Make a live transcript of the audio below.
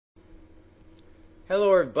Hello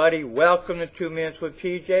everybody, welcome to 2 Minutes with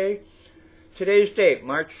PJ. Today's date,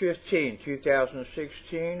 March 15,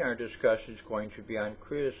 2016. Our discussion is going to be on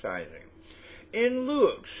criticizing. In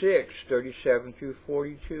Luke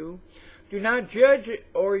 6:37-42, do not judge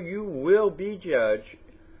or you will be judged,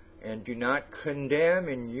 and do not condemn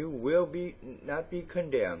and you will not be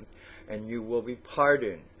condemned, and you will be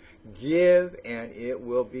pardoned. Give and it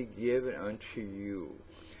will be given unto you.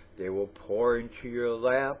 They will pour into your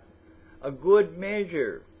lap a good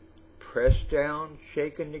measure, pressed down,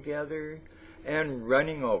 shaken together, and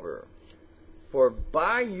running over. For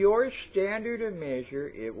by your standard of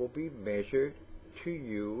measure it will be measured to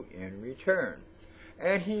you in return.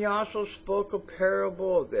 And he also spoke a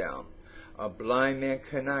parable of them. A blind man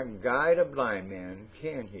cannot guide a blind man,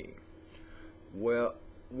 can he?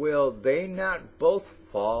 Will they not both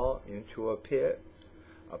fall into a pit?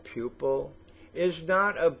 A pupil is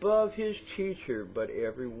not above his teacher, but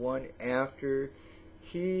everyone after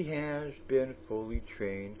he has been fully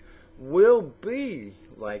trained will be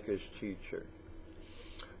like his teacher.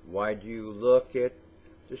 Why do you look at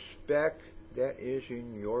the speck that is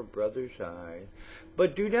in your brother's eye,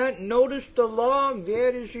 but do not notice the log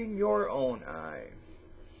that is in your own eye?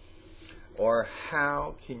 Or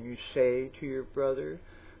how can you say to your brother,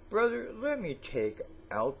 "Brother, let me take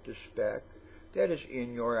out the speck that is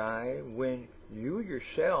in your eye," when you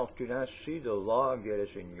yourself do not see the log that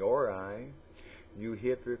is in your eye? You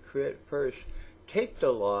hypocrite, first take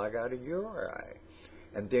the log out of your eye,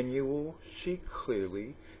 and then you will see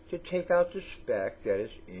clearly to take out the speck that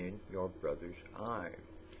is in your brother's eye.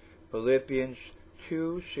 Philippians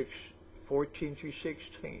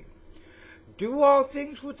 2:14-16. Do all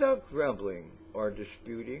things without grumbling or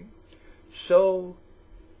disputing, so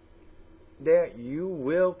that you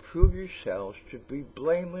will prove yourselves to be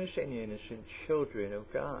blameless and innocent children of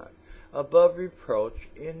God, above reproach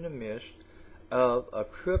in the midst of a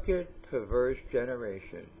crooked, perverse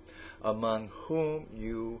generation, among whom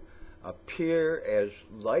you appear as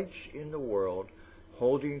lights in the world,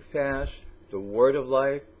 holding fast the word of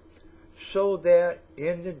life, so that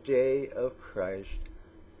in the day of Christ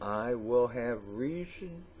I will have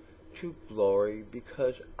reason to glory,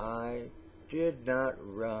 because I did not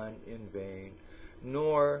run in vain,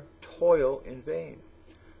 nor toil in vain.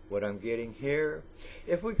 What I'm getting here,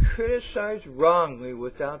 if we criticize wrongly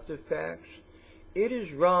without the facts, it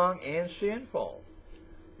is wrong and sinful.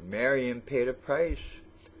 Miriam paid a price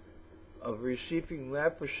of receiving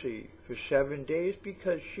leprosy for 7 days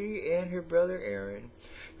because she and her brother Aaron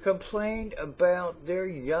complained about their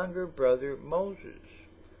younger brother Moses.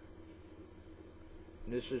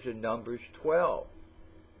 This is in Numbers 12.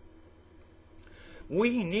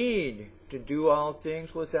 We need to do all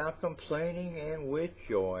things without complaining and with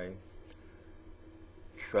joy.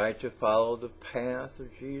 Try to follow the path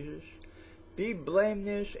of Jesus. Be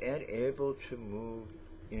blameless and able to move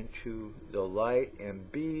into the light and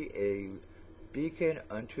be a beacon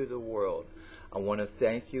unto the world. I want to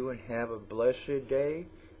thank you and have a blessed day.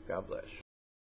 God bless.